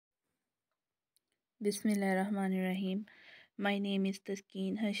Bismillahirrahmanirrahim. My name is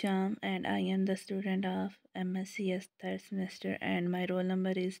Taskeen Hasham and I am the student of MSCS third semester and my roll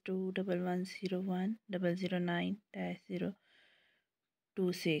number is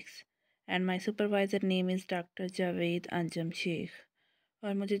 211010009-026 and my supervisor name is Dr. Javed Anjam Sheikh.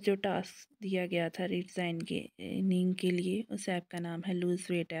 और मुझे जो task दिया गया था redesigning के लिए उस app का नाम है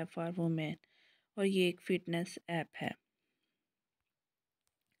lose weight app for women और ये एक फ़िटनेस ऐप है।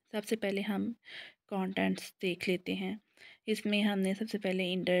 सबसे पहले हम कंटेंट्स देख लेते हैं। इसमें हमने सबसे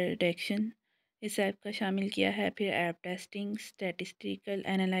पहले इंट्रोडक्शन इस ऐप का शामिल किया है, फिर app testing, statistical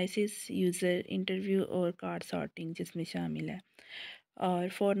analysis, user interview और कार्ड सॉर्टिंग जिसमें शामिल है। और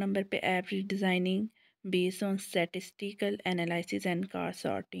 4 नंबर पे app redesigning based on statistical analysis and card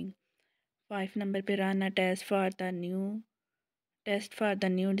sorting. 5 number पे run a test for the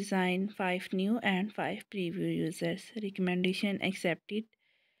new design, 5 new and 5 preview users, recommendation accepted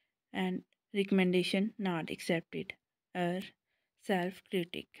and recommendation not accepted और self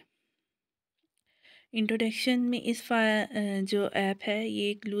critic. Introduction में जो app है ये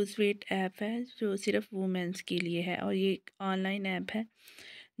एक lose weight app है जो सिर्फ वुमेंस के लिए है और ये एक ऑनलाइन ऐप है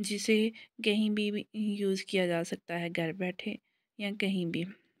जिसे कहीं भी यूज़ किया जा सकता है, घर बैठे या कहीं भी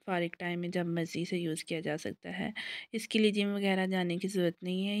फारिग टाइम में जब मर्ज़ी से यूज़ किया जा सकता है। इसके लिए जिम वगैरह जाने की ज़रूरत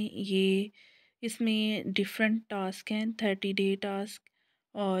नहीं है। ये इसमें डिफरेंट टास्क हैं, 30 डे टास्क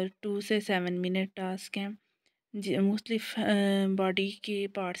और 2 से 7 मिनट टास्क हैं। मुख्तलिफ बॉडी के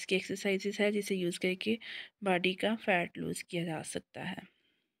पार्ट्स की एक्सरसाइजेस है जिसे यूज़ करके बॉडी का फ़ैट लूज़ किया जा सकता है।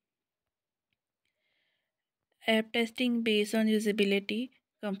 App testing based on usability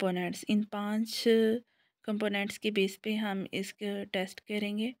components, in 5 components के बेस पे हम इसका टेस्ट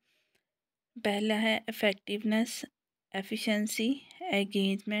करेंगे। पहला है effectiveness, efficiency,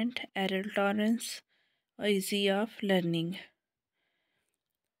 engagement, error tolerance और easy of learning.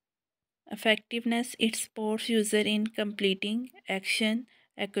 Effectiveness, it supports user in completing action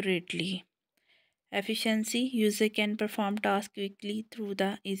accurately. Efficiency, user can perform tasks quickly through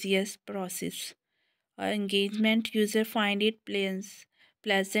the easiest process. Engagement, user find it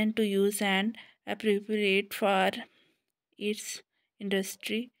pleasant to use and appropriate for its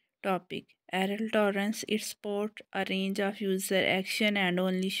industry topic. Error tolerance, it supports a range of user action and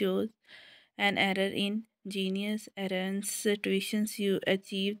only shows an error in genius errors situations. You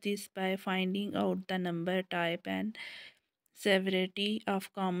achieve this by finding out the number, type and severity of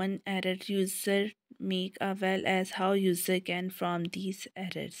common errors user make as well as how user can from these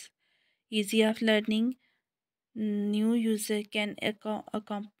errors. Easy of learning, new user can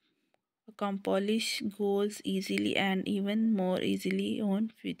accomplish goals easily and even more easily on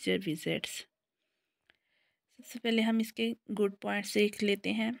future visits. सबसे पहले हम इसके good points देख लेते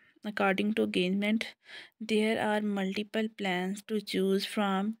हैं। According to engagement, there are multiple plans to choose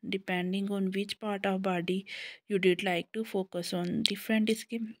from depending on which part of body you did like to focus on. Different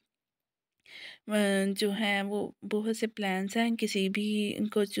इसके जो हैं वो बहुत से प्लान्स हैं, किसी भी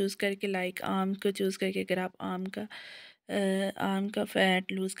को चूज़ करके, लाइक आर्म को चूज़ करके, अगर आप आर्म का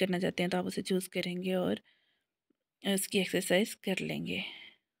फ़ैट लूज़ करना चाहते हैं तो आप उसे चूज़ करेंगे और उसकी एक्सरसाइज कर लेंगे।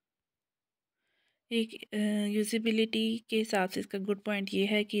 एक यूज़ेबिलिटी के हिसाब से इसका गुड पॉइंट ये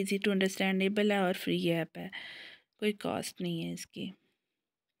है कि इजी टू अंडरस्टैंडेबल है और फ्री ऐप है, कोई कॉस्ट नहीं है इसकी।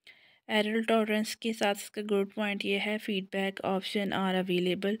 एरर टॉलरेंस के साथ इसका गुड पॉइंट ये है, feedback option are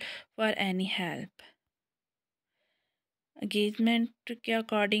available for any help. Engagement के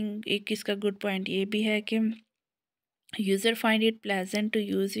अकॉर्डिंग एक इसका गुड पॉइंट ये भी है कि user find it pleasant to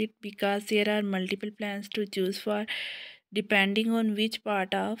use it because there are multiple plans to choose for depending on which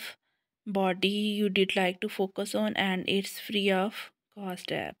part of body you did like to focus on and it's free of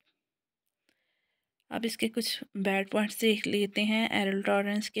cost app. अब इसके कुछ bad points देख लेते हैं। Error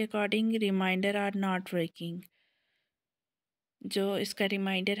tolerance के according reminder are not working, जो इसका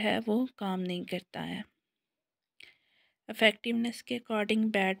reminder है वो काम नहीं करता है। इफ़ेक्टिवनेस के अकॉर्डिंग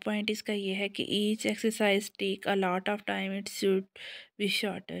बैड पॉइंट इसका ये है कि each exercise take a lot of time, it should be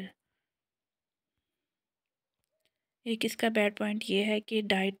shorter. एक इसका बैड पॉइंट ये है कि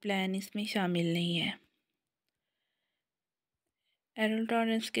डाइट प्लान इसमें शामिल नहीं है। एरर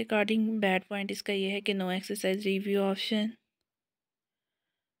टॉलरेंस के अकॉर्डिंग बैड पॉइंट इसका ये है कि no exercise review option.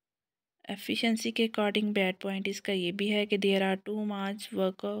 Efficiency के अकॉर्डिंग बैड पॉइंट इसका ये भी है कि there are too much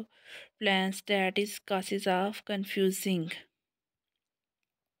work plans that is causes of confusing.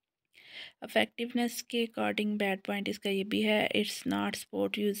 Effectiveness के अकॉर्डिंग बैड पॉइंट इसका ये भी है, it's not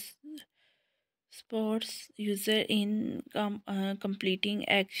sports user in completing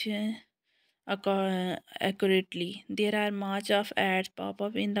action accurately. There are much of ads pop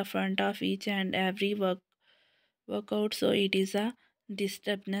up in the front of each and every workout, so it is a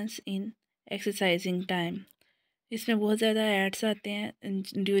disturbance in exercising time. इसमें बहुत ज़्यादा ads आते हैं,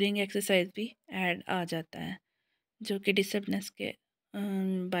 during exercise भी add आ जाता है जो कि डिस्टर्बनेस के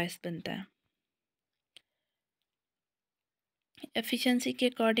बायस बनता है। एफिशिएंसी के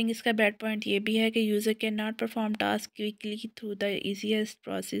अकॉर्डिंग इसका बैड पॉइंट ये भी है कि user can not perform task quickly through the easiest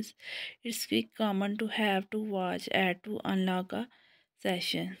process. It's quick common to have to watch add to unlock a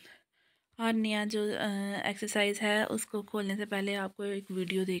session. और नया जो एक्सरसाइज है उसको खोलने से पहले आपको एक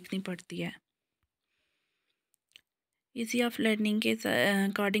वीडियो देखनी पड़ती है। इजी ऑफ लर्निंग के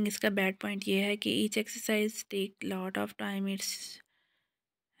अकॉर्डिंग इसका बैड पॉइंट ये है कि each exercise take lot of time,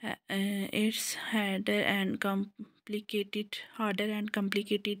 it's harder and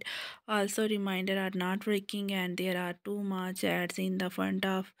complicated. Also, reminder are not working and there are too much ads in the front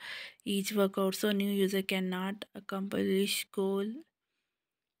of each workout, so new user cannot accomplish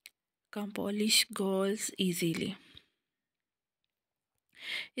goals easily.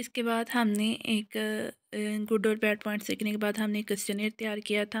 इसके बाद हमने एक good और bad point सीखने के बाद हमने एक क्वेश्चनर तैयार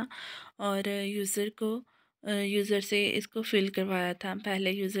किया था और यूज़र से इसको फिल करवाया था।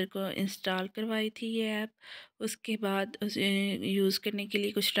 पहले यूज़र को इंस्टॉल करवाई थी ये ऐप, उसके बाद उसे यूज़ करने के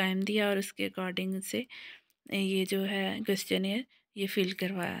लिए कुछ टाइम दिया और उसके अकॉर्डिंग से ये जो है क्वेश्चनर ये फिल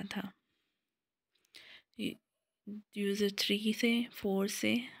करवाया था। यूज़र 3 से, 4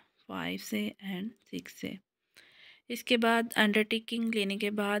 से, 5 से एंड 6 से। इसके बाद अंडरटेकिंग लेने के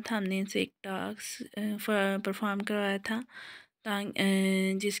बाद हमने इनसे एक टास्क परफॉर्म करवाया था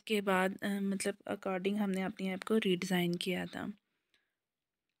जिसके बाद मतलब अकॉर्डिंग हमने अपनी ऐप को रीडिज़ाइन किया था।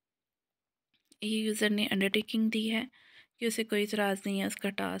 ये यूज़र ने अंडरटेकिंग दी है कि उसे कोई इतराज़ नहीं है उसका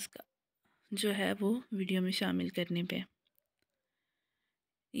टास्क जो है वो वीडियो में शामिल करने पे।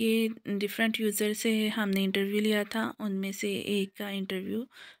 ये डिफरेंट यूज़र से हमने इंटरव्यू लिया था, उनमें से एक का इंटरव्यू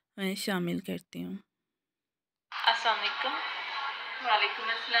मैं शामिल करती हूँ। अस्सलाम वालेकुम।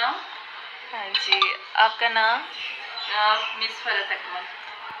 वालेकुम अस्सलाम। हाँ जी, आपका नाम? मिस फरत अकमल।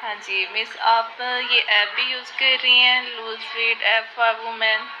 हाँ जी मिस, आप ये ऐप भी यूज़ कर रही हैं, lose weight app for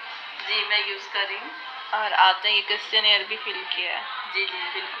women? जी मैं यूज़ कर रही हूँ। और आपने ये क्वेश्चनर भी फिल किया है? जी जी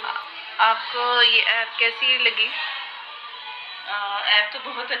बिल्कुल। आपको ये ऐप कैसी लगी? ऐप तो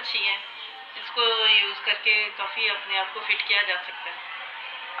बहुत अच्छी है, इसको यूज़ करके काफ़ी अपने आप को फिट किया जा सकता है।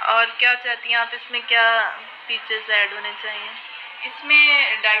 और क्या चाहती हैं आप, इसमें क्या फीचर्स ऐड होने चाहिए?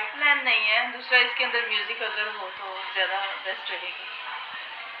 इसमें डाइट प्लान नहीं है, दूसरा इसके अंदर म्यूज़िक अगर हो तो ज़्यादा बेस्ट रहेगा।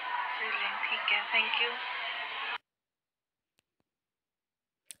 चलिए ठीक है, थैंक यू।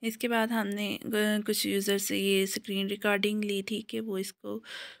 इसके बाद हमने कुछ यूज़र से ये स्क्रीन रिकॉर्डिंग ली थी कि वो इसको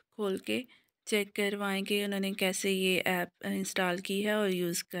खोल के चेक करवाएं कि उन्होंने कैसे ये ऐप इंस्टॉल की है और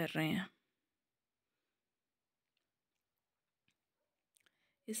यूज़ कर रहे हैं।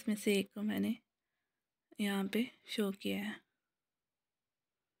 इसमें से एक को मैंने यहाँ पे शो किया है।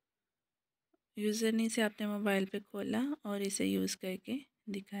 यूज़र ने इसे अपने मोबाइल पे खोला और इसे यूज़ करके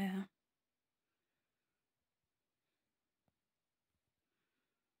दिखाया।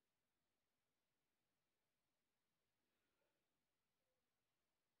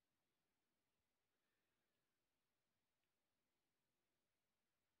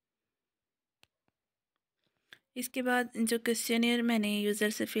 इसके बाद जो क्वेश्चनियर मैंने यूज़र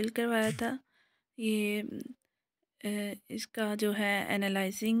से फिल करवाया था, ये इसका जो है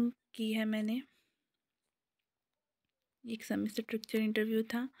एनालाइजिंग की है मैंने। एक सेमेस्टर स्ट्रक्चर इंटरव्यू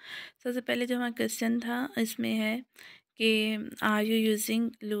था। सबसे पहले जो हमारा क्वेश्चन था इसमें है कि are you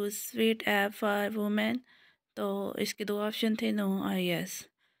using lose weight app for women, तो इसके दो ऑप्शन थे, नो और यस।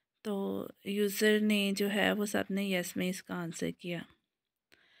 तो यूज़र ने जो है वो सब ने यस में इसका आंसर किया।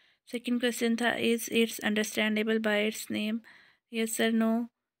 सेकंड क्वेश्चन था is it's understandable bye it's name, yes sir no.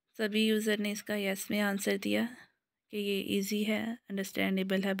 सभी यूज़र ने इसका यस में आंसर दिया कि ये इजी है,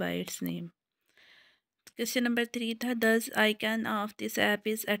 अंडरस्टैंडेबल है bye it's name. Question number 3 था does icon of this app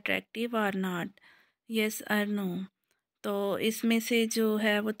is attractive और नॉट, यस और नो। तो इसमें से जो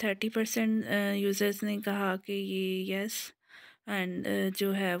है वो 30% यूज़र्स ने कहा कि ये यस एंड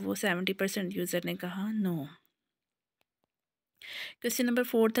जो है वो 70% यूज़र ने कहा नो। क्वेश्चन नंबर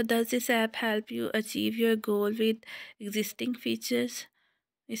 4 था does this app help you achieve your goal with existing features.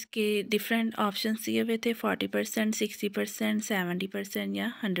 इसके डिफरेंट ऑप्शन दिए हुए थे 40%, 60%, 70% या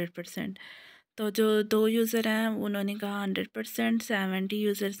 100%। तो जो दो यूज़र हैं उन्होंने कहा 100%, 70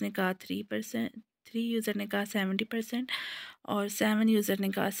 यूज़र्स ने कहा 3%, 3 यूज़र ने कहा 70% और 7 यूज़र ने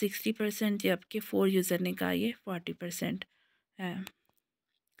कहा 60%, जबकि 4 यूज़र ने कहा ये 40% है।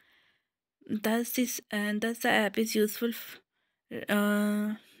 Thus the app is useful.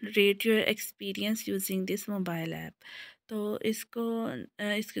 Rate your experience using this mobile app. तो इसको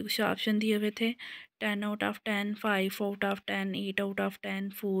इसके कुछ ऑप्शन दिए हुए थे 10 out of 10, 5 out of 10, 8 out of 10,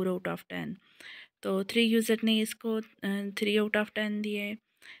 4 out of 10। तो 3 यूज़र ने इसको 3 out of 10 दिए,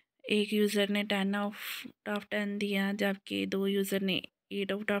 एक यूज़र ने 10 out of 10 दिया, जबकि 2 यूज़र ने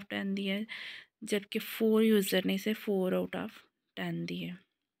 8 out of 10 दिया, जबकि 4 यूज़र ने इसे 4 out of 10 दिए।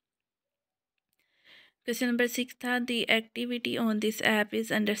 क्वेश्चन नंबर 6 था the activity on this app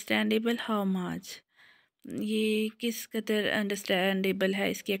is understandable how much. ये किस कदर अंडरस्टैंडेबल है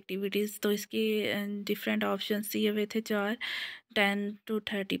इसकी एक्टिविटीज़। तो इसके डिफरेंट ऑप्शंस दिए हुए थे 4, 10 to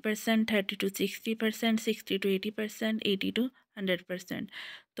 30%, 30 to 60%, 60 to 80%, 80 to 100%।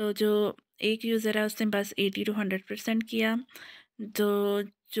 तो जो एक यूज़र है उसने बस 80 to 100% किया, तो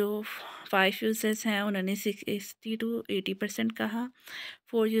जो 5 यूज़र्स हैं उन्होंने 60 to 80% कहा,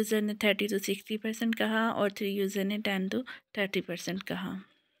 4 यूज़र ने 30 to 60% कहा और 3 यूज़र ने 10 to 30% कहा।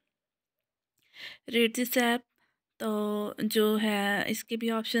 रेट दिस ऐप, तो जो है इसके भी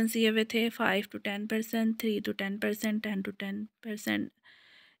ऑप्शन दिए हुए थे 5 to 10%, 3 to 10%, 10 to 10%,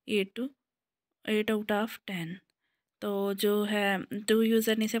 8 out of 10। तो जो है 2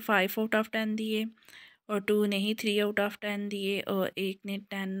 यूज़र ने इसे 5 out of 10 दिए और 2 ने ही 3 out of 10 दिए और एक ने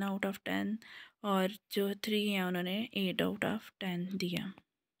 10 out of 10 और जो 3 हैं उन्होंने 8 out of 10 दिया।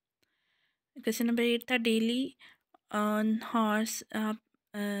 क्वेश्चन नंबर 8 था डेली हॉर्स, आप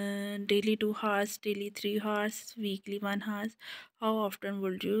daily 2 hours, daily 3 hours, weekly 1 hours, how often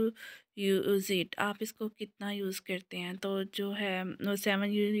would you use it. आप इसको कितना यूज़ करते हैं। तो जो है 7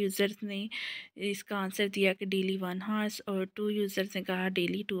 यूज़र्स ने इसका आंसर दिया कि डेली 1 hours और 2 यूज़र्स ने कहा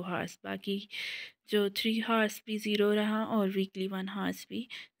डेली 2 hours। बाकी जो 3 hours भी ज़ीरो रहा और वीकली 1 hours भी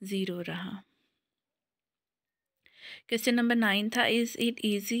ज़ीरो रहा। क्वेश्चन नंबर 9 था is it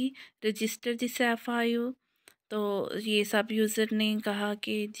easy resistor this app for you. तो ये सब यूज़र ने कहा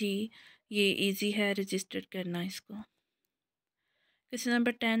कि जी ये इजी है रजिस्टर करना इसको। क्वेश्चन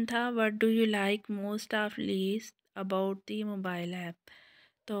नंबर 10 था what do you like most of least about the mobile app.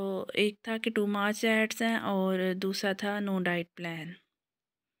 तो एक था कि टू मार्च एड्स हैं और दूसरा था नो डाइट प्लान।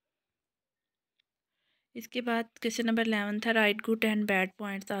 इसके बाद क्वेश्चन नंबर 11 था right good and bad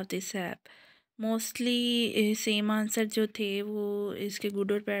points of this app. Mostly same answer जो थे वो इसके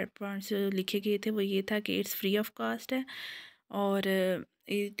गुड और बैड पॉइंट्स जो लिखे गए थे वो ये था कि इट्स फ्री ऑफ कॉस्ट है और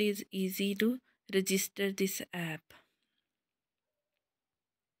it is easy to resistor this app.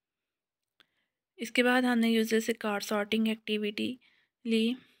 इसके बाद हमने यूज़र से कार्ड सॉर्टिंग एक्टिविटी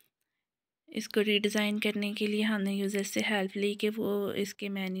ली। इसको रीडिज़ाइन करने के लिए हमने यूज़र से हेल्प ली कि वो इसके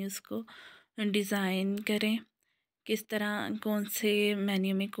मेन्यूज़ को डिज़ाइन करें, किस तरह कौन से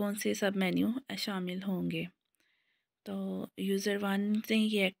मेन्यू में कौन से सब मेन्यू शामिल होंगे। तो यूज़र 1 ने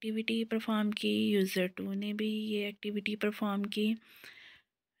ये एक्टिविटी परफॉर्म की, यूज़र 2 ने भी ये एक्टिविटी परफॉर्म की,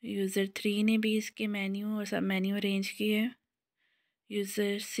 यूज़र 3 ने भी इसके मेन्यू और सब मेन्यू अरेंज किए,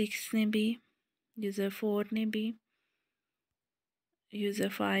 यूज़र 6 ने भी, यूज़र 4 ने भी, यूज़र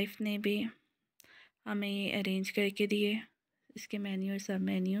 5 ने भी हमें ये अरेंज करके दिए इसके मेन्यू और सब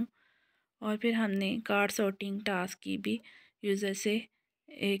मेन्यू। और फिर हमने कार्ड सॉर्टिंग टास्क की भी यूज़र से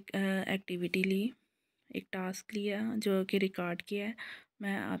एक एक्टिविटी ली, एक टास्क लिया जो कि रिकॉर्ड किया है,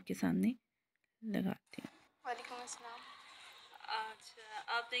 मैं आपके सामने लगाती हूँ। वालेकुम अस्सलाम। आज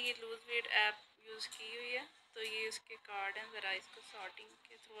आपने ये लूज़ वेट ऐप यूज़ की हुई है, तो ये उसके कार्ड हैं, ज़रा इसको सॉर्टिंग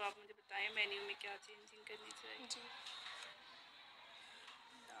के थ्रू आप मुझे बताएं मेन्यू में क्या चेंजिंग करनी चाहिए। जी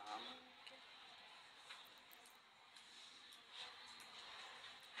नाम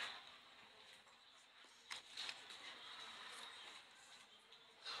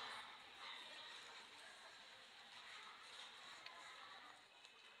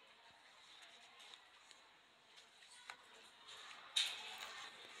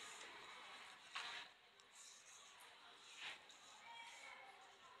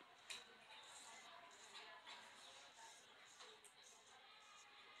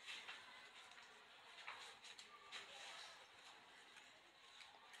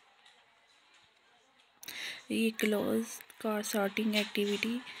ये क्लोज कार्ड सॉर्टिंग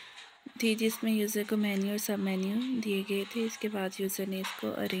एक्टिविटी थी जिसमें यूज़र को मेन्यू और सब मेन्यू दिए गए थे। इसके बाद यूज़र ने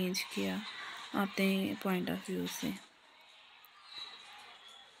इसको अरेंज किया अपने पॉइंट ऑफ व्यू से।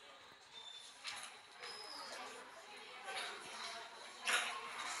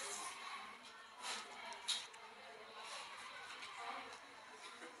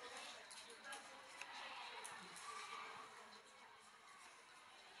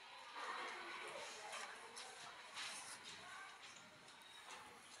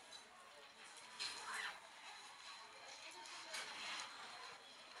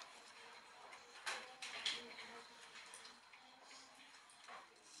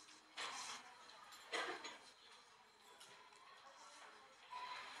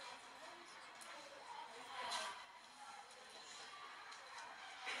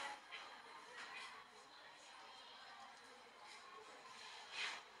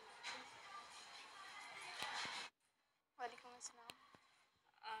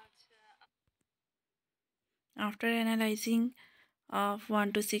 After analyzing of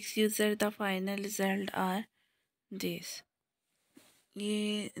 1 to 6 user, the final result are this.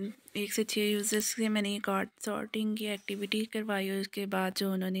 ये 1 से 6 यूज़र्स से मैंने कार्ड सॉर्टिंग की एक्टिविटी करवाई और उसके बाद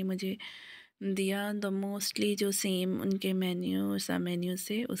जो उन्होंने मुझे दिया द मोस्टली जो सेम उनके मेन्यू सब मेन्यू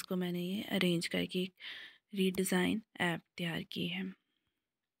से उसको मैंने ये अरेंज करके रीडिज़ाइन ऐप तैयार की है।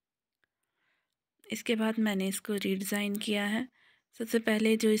 इसके बाद मैंने इसको रीडिज़ाइन किया है। सबसे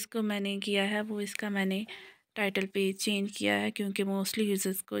पहले जो इसको मैंने किया है वो इसका मैंने टाइटल पेज चेंज किया है, क्योंकि मोस्टली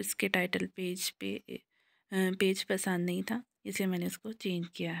यूज़र्स को इसके टाइटल पेज पसंद नहीं था, इसलिए मैंने उसको चेंज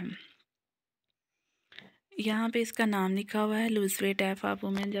किया है। यहाँ पे इसका नाम लिखा हुआ है lose weight app for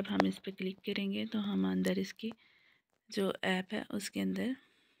women. जब हम इस पर क्लिक करेंगे तो हम अंदर इसकी जो ऐप है उसके अंदर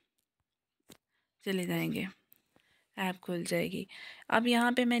चले जाएंगे, ऐप खुल जाएगी। अब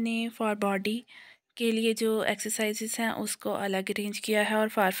यहाँ पे मैंने फॉर बॉडी के लिए जो एक्सरसाइजेस हैं उसको अलग अरेंज किया है और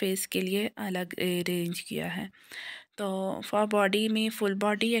फॉर फेस के लिए अलग अरेंज किया है। तो फॉर बॉडी में फुल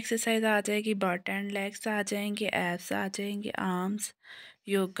बॉडी एक्सरसाइज आ जाएगी, बट एंड लेग्स आ जाएंगे, एब्स आ जाएंगे, आर्म्स,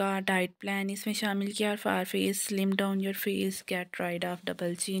 योगा, डाइट प्लान इसमें शामिल किया। और for face slim down your face, get rid of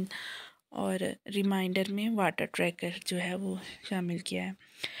double chin और रिमाइंडर में वाटर ट्रैकर जो है वो शामिल किया है।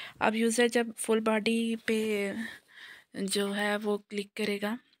 अब यूज़र जब फुल बॉडी पे जो है वो क्लिक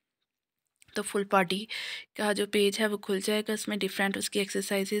करेगा तो फुल बॉडी का जो पेज है वो खुल जाएगा। उसमें डिफरेंट उसकी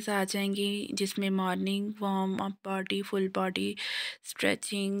एक्सरसाइजेस आ जाएंगी, जिसमें morning warm up body, full body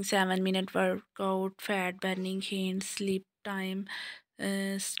stretching, 7 minute workout, fat burning, hand sleep time,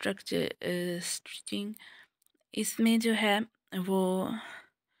 structure stretching, इसमें जो है वो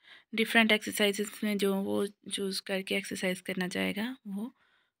डिफरेंट एक्सरसाइजेस में जो वो चूज़ करके एक्सरसाइज करना चाहेगा वो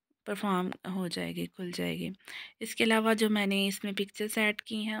परफॉर्म हो जाएगी, खुल जाएगी। इसके अलावा जो मैंने इसमें पिक्चर्स ऐड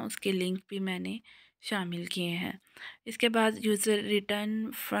की हैं उसके लिंक भी मैंने शामिल किए हैं। इसके बाद यूज़र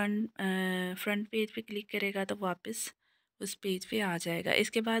रिटर्न फ्रंट पेज पे क्लिक करेगा तो वापस उस पेज पे आ जाएगा।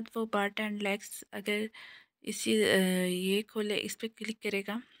 इसके बाद वो बट एंड लेग्स अगर ये खोले, इस पर क्लिक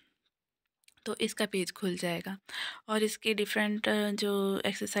करेगा तो इसका पेज खुल जाएगा और इसके डिफरेंट जो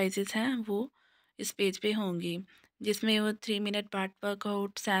एक्सरसाइजेस हैं वो इस पेज पे होंगी, जिसमें वो 3 मिनट बाट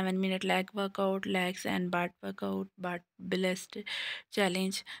workout, 7 minute leg workout, legs and बाट वर्कआउट, बाट ब्लेस्ट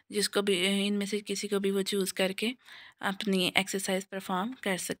चैलेंज, जिसको भी इनमें से किसी को भी वो चूज़ करके अपनी एक्सरसाइज परफॉर्म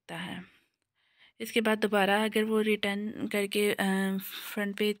कर सकता है। इसके बाद दोबारा अगर वो रिटर्न करके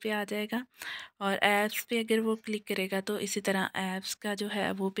फ्रंट पेज पे आ जाएगा और ऐप्स पे अगर वो क्लिक करेगा तो इसी तरह ऐप्स का जो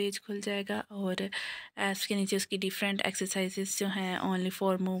है वो पेज खुल जाएगा और ऐप्स के नीचे उसकी डिफरेंट एक्सरसाइजेस जो हैं, only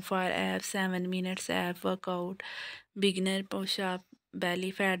for move for app, 7 minutes app workout, beginner pushup,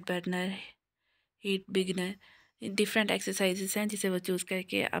 belly fat burner, heat beginner, different exercises हैं जिसे वो चूज़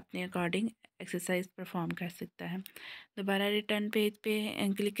करके अपने अकॉर्डिंग एक्सरसाइज परफॉर्म कर सकता है। दोबारा रिटर्न पेज पे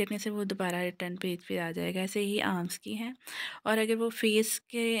क्लिक करने से वो दोबारा रिटर्न पेज पे आ जाएगा। ऐसे ही आर्म्स की हैं। और अगर वो फेस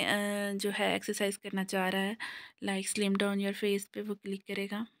के जो है एक्सरसाइज करना चाह रहा है, like slim down your face पे वो क्लिक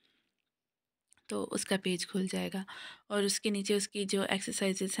करेगा तो उसका पेज खुल जाएगा और उसके नीचे उसकी जो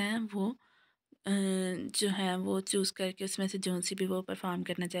एक्सरसाइजेस हैं वो जो हैं वो चूज़ करके उसमें से जो सी भी वो परफॉर्म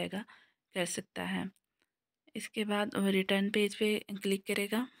करना चाहेगा कर सकता है। इसके बाद वो रिटर्न पेज पे क्लिक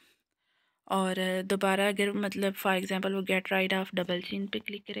करेगा और दोबारा अगर मतलब फॉर एग्ज़ाम्पल वो get rid of double chin पे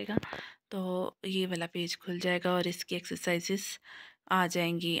क्लिक करेगा तो ये वाला पेज खुल जाएगा और इसकी एक्सरसाइजेस आ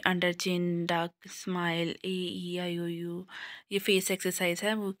जाएंगी। अंडर चिन, डक, स्माइल, AEIOU, ये फेस एक्सरसाइज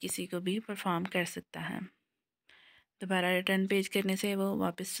है, वो किसी को भी परफॉर्म कर सकता है। दोबारा रिटर्न पेज करने से वो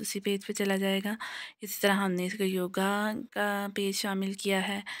वापस उसी पेज पे चला जाएगा। इसी तरह हमने इसको योगा का पेज शामिल किया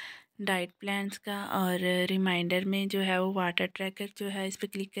है, डाइट प्लान्स का, और रिमाइंडर में जो है वो वाटर ट्रैकर जो है इस पर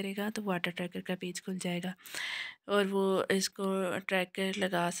क्लिक करेगा तो वाटर ट्रैकर का पेज खुल जाएगा और वो इसको ट्रैकर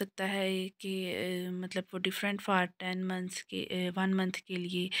लगा सकता है कि मतलब वो डिफरेंट फॉर 10 मंथ्स के 1 मंथ के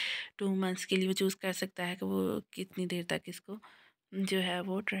लिए, 2 मंथ्स के लिए वो चूज़ कर सकता है कि वो कितनी देर तक इसको जो है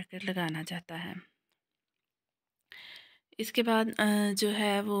वो ट्रैकर लगाना चाहता है। इसके बाद जो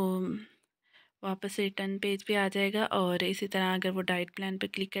है वो वापस रिटर्न पेज पे आ जाएगा और इसी तरह अगर वो डाइट प्लान पे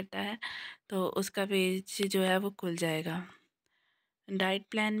क्लिक करता है तो उसका पेज जो है वो खुल जाएगा। डाइट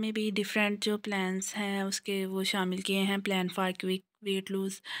प्लान में भी डिफरेंट जो प्लान्स हैं उसके वो शामिल किए हैं, plan for quick weight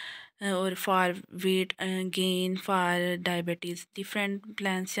lose और for weight gain, for diabetes, different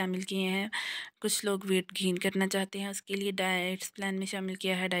plan शामिल किए हैं। कुछ लोग वेट गेन करना चाहते हैं, उसके लिए डाइट्स प्लान में शामिल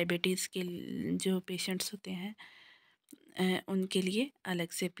किया है। डायबिटीज़ के जो पेशेंट्स होते हैं उनके लिए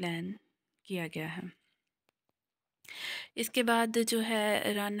अलग से प्लान किया गया है। इसके बाद जो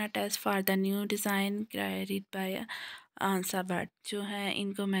है run a test for the new design क्राइटेड bye answer but जो है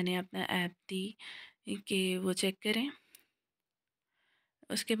इनको मैंने अपना ऐप दी कि वो चेक करें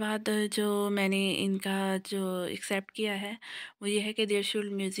उसके बाद जो मैंने इनका जो एक्सेप्ट किया है वो ये है कि there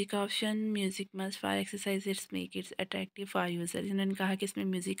should music option, music must for exercise it's make it's attractive for user. इन्होंने कहा कि इसमें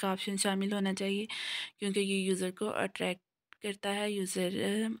म्यूज़िक का ऑप्शन शामिल होना चाहिए क्योंकि ये यूज़र को अट्रैक्ट करता है,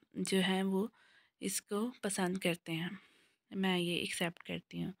 यूज़र जो हैं वो इसको पसंद करते हैं। मैं ये एक्सेप्ट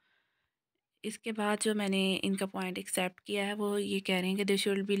करती हूँ। इसके बाद जो मैंने इनका पॉइंट एक्सेप्ट किया है वो ये कह रहे हैं कि there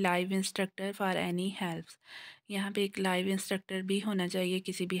should be live instructor for any helps. यहाँ पे एक लाइव इंस्ट्रक्टर भी होना चाहिए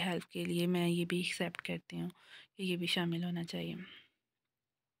किसी भी हेल्प के लिए। मैं ये भी एक्सेप्ट करती हूँ कि ये भी शामिल होना चाहिए।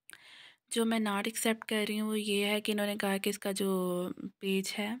 जो मैं नॉट एक्सेप्ट कर रही हूँ वो ये है कि इन्होंने कहा कि इसका जो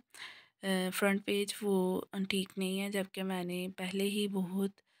पेज है, फ्रंट पेज, वो ठीक नहीं है, जबकि मैंने पहले ही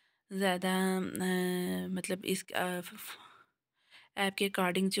बहुत ज़्यादा मतलब इस ऐप के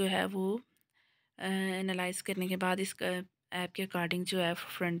अकॉर्डिंग जो है वो एनालाइज करने के बाद इस ऐप के अकॉर्डिंग जो है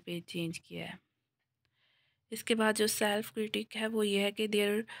फ्रंट पेज चेंज किया है। इसके बाद जो सेल्फ क्रिटिक है वो ये है कि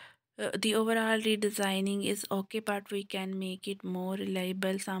there the overall redesigning is okay but we can make it more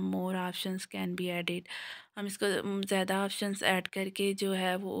reliable, some more options can be added. हम इसको ज़्यादा ऑप्शंस ऐड करके जो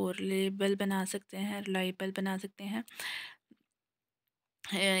है वो और रिलायबल बना सकते हैं, रिलायबल बना सकते हैं।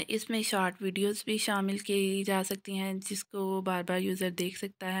 इसमें शॉर्ट वीडियोस भी शामिल की जा सकती हैं जिसको बार बार यूज़र देख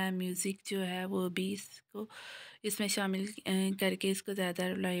सकता है। म्यूज़िक जो है वो भी इसको इसमें शामिल करके इसको ज़्यादा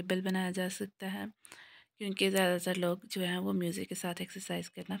रिलायबल बनाया जा सकता है क्योंकि ज़्यादातर लोग जो हैं वो म्यूज़िक के साथ एक्सरसाइज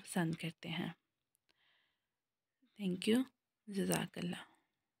करना पसंद करते हैं। Thank you. जज़ाकल्लाह।